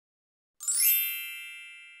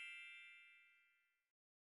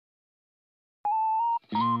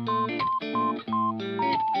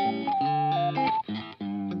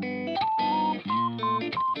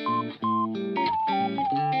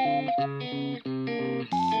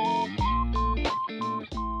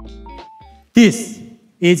This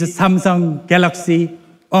is Samsung Galaxy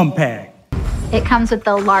Unpack. It comes with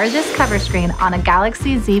the largest cover screen on a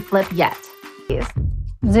Galaxy Z Flip yet.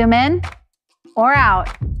 Zoom in or out.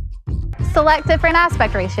 Select different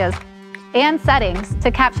aspect ratios and settings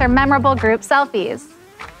to capture memorable group selfies.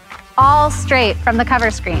 All straight from the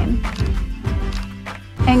cover screen.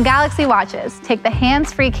 And Galaxy Watches take the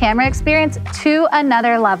hands-free camera experience to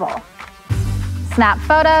another level. Snap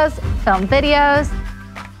photos, film videos,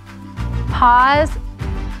 pause,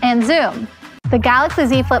 and zoom. The Galaxy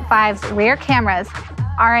Z Flip 5's rear cameras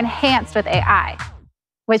are enhanced with AI,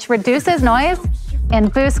 which reduces noise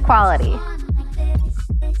and boosts quality.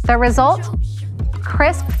 The result?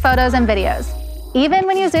 Crisp photos and videos, even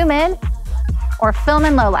when you zoom in or film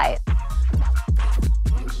in low light.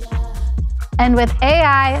 And with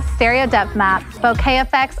AI stereo depth map, bokeh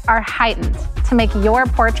effects are heightened to make your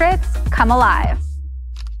portraits come alive.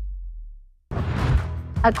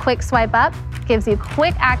 A quick swipe up gives you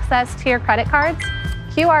quick access to your credit cards,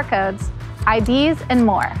 QR codes, IDs, and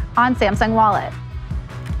more on Samsung Wallet.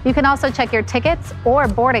 You can also check your tickets or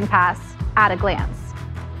boarding pass at a glance.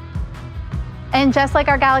 And just like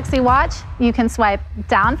our Galaxy Watch, you can swipe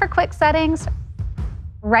down for quick settings,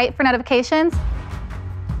 right for notifications,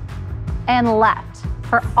 and left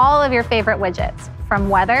for all of your favorite widgets, from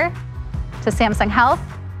weather to Samsung Health,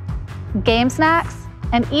 game snacks,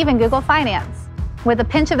 and even Google Finance. With a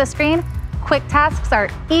pinch of the screen, quick tasks are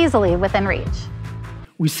easily within reach.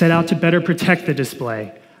 We set out to better protect the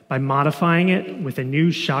display by modifying it with a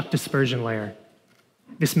new shock dispersion layer.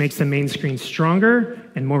 This makes the main screen stronger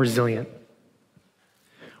and more resilient.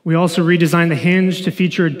 We also redesigned the hinge to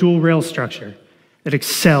feature a dual rail structure that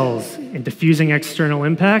excels in diffusing external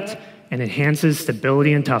impact and enhances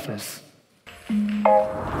stability and toughness.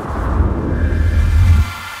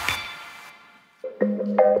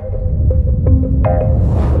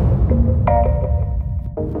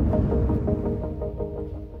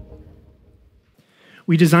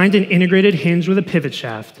 We designed an integrated hinge with a pivot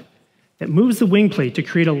shaft that moves the wing plate to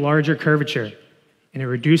create a larger curvature, and it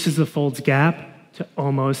reduces the fold's gap to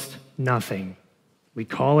almost nothing. We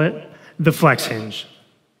call it the flex hinge.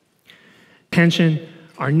 Tension,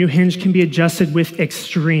 our new hinge can be adjusted with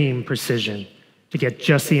extreme precision to get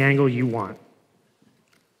just the angle you want.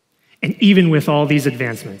 And even with all these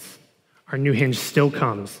advancements, our new hinge still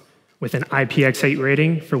comes with an IPX8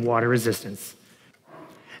 rating for water resistance.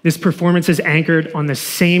 This performance is anchored on the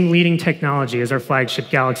same leading technology as our flagship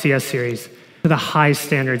Galaxy S series, to the high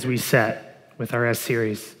standards we set with our S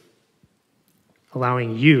series,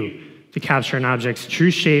 allowing you to capture an object's true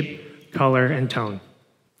shape, color, and tone.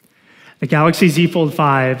 The Galaxy Z Fold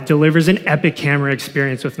 5 delivers an epic camera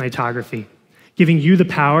experience with nightography, giving you the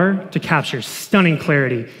power to capture stunning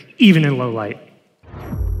clarity even in low light.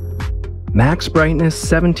 Max brightness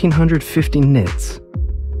 1750 nits.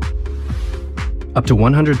 Up to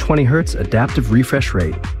 120 Hz adaptive refresh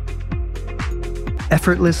rate.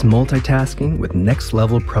 Effortless multitasking with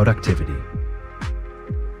next-level productivity.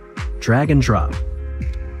 Drag and drop.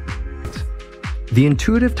 The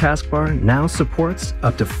intuitive taskbar now supports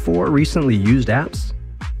up to 4 recently used apps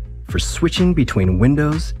for switching between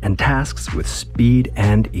windows and tasks with speed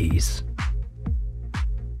and ease.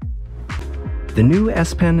 The new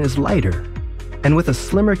S Pen is lighter, and with a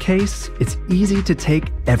slimmer case, it's easy to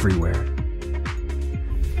take everywhere.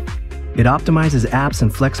 It optimizes apps in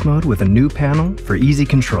flex mode with a new panel for easy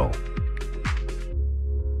control.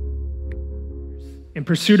 In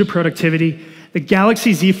pursuit of productivity, the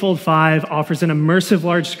Galaxy Z Fold 5 offers an immersive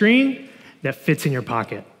large screen that fits in your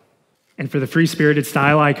pocket. And for the free-spirited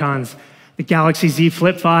style icons, the Galaxy Z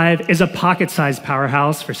Flip 5 is a pocket-sized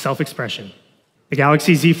powerhouse for self-expression. The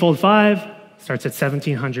Galaxy Z Fold 5 starts at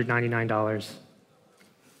 $1,799,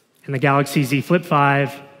 and the Galaxy Z Flip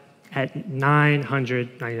 5 at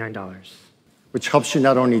 $999. Which helps you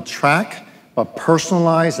not only track, but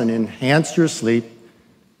personalize and enhance your sleep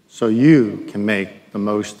so you can make the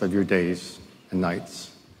most of your days and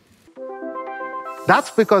nights.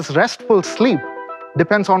 That's because restful sleep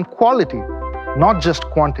depends on quality, not just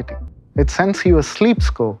quantity. It sends you a sleep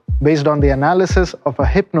score based on the analysis of a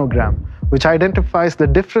hypnogram, which identifies the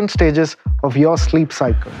different stages of your sleep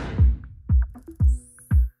cycle.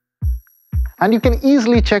 And you can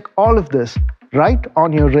easily check all of this right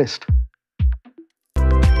on your wrist.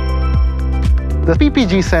 The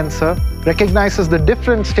PPG sensor recognizes the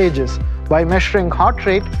different stages by measuring heart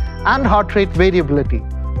rate and heart rate variability,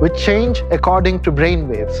 which change according to brain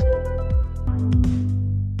waves.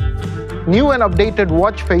 New and updated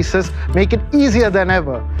watch faces make it easier than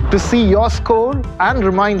ever to see your score and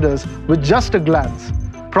reminders with just a glance,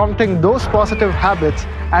 prompting those positive habits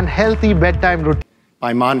and healthy bedtime routines.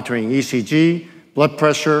 by monitoring ECG, blood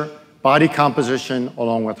pressure, body composition,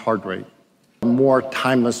 along with heart rate. A more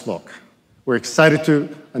timeless look. We're excited to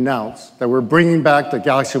announce that we're bringing back the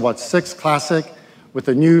Galaxy Watch 6 Classic with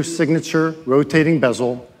a new signature rotating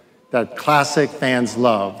bezel that classic fans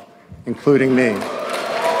love, including me.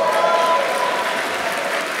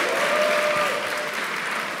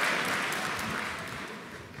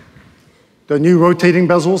 The new rotating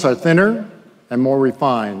bezels are thinner and more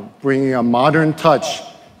refined, bringing a modern touch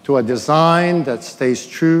to a design that stays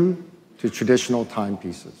true to traditional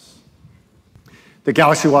timepieces. The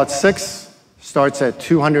Galaxy Watch 6 starts at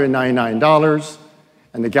 $299,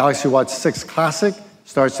 and the Galaxy Watch 6 Classic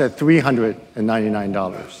starts at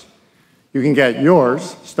 $399. You can get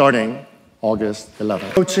yours starting August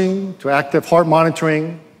 11th. Coaching to active heart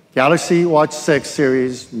monitoring, Galaxy Watch 6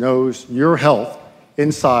 series knows your health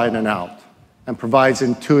inside and out and provides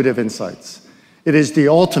intuitive insights. It is the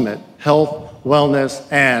ultimate health,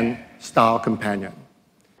 wellness, and style companion.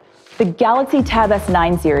 The Galaxy Tab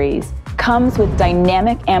S9 series comes with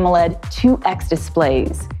dynamic AMOLED 2X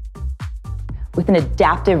displays with an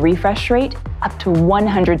adaptive refresh rate up to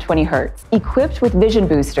 120 Hz. Equipped with Vision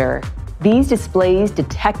Booster, these displays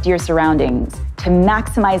detect your surroundings to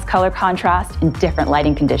maximize color contrast in different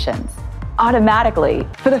lighting conditions. Automatically,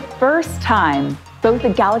 for the first time, both the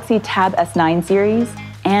Galaxy Tab S9 series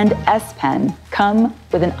and S Pen come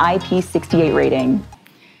with an IP68 rating.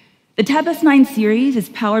 The Tab S9 series is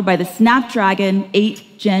powered by the Snapdragon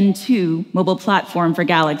 8 Gen 2 mobile platform for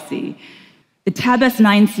Galaxy. The Tab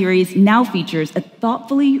S9 series now features a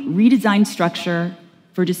thoughtfully redesigned structure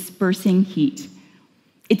for dispersing heat.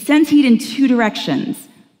 It sends heat in two directions,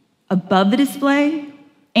 above the display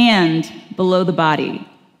and below the body,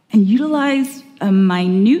 and utilized a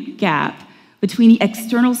minute gap between the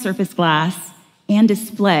external surface glass and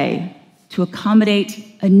display to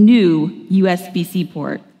accommodate a new USB-C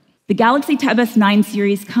port. The Galaxy Tab S9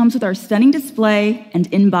 series comes with our stunning display and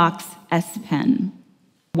inbox S Pen.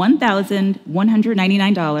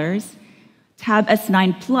 $1,199, Tab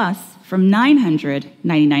S9 Plus from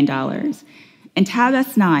 $999, and Tab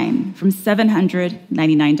S9 from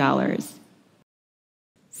 $799.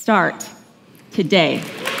 Start today.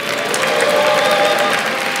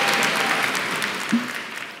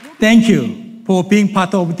 Thank you for being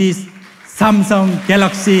part of this Samsung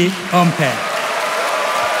Galaxy Unpacked.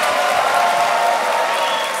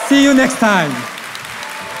 See you next time.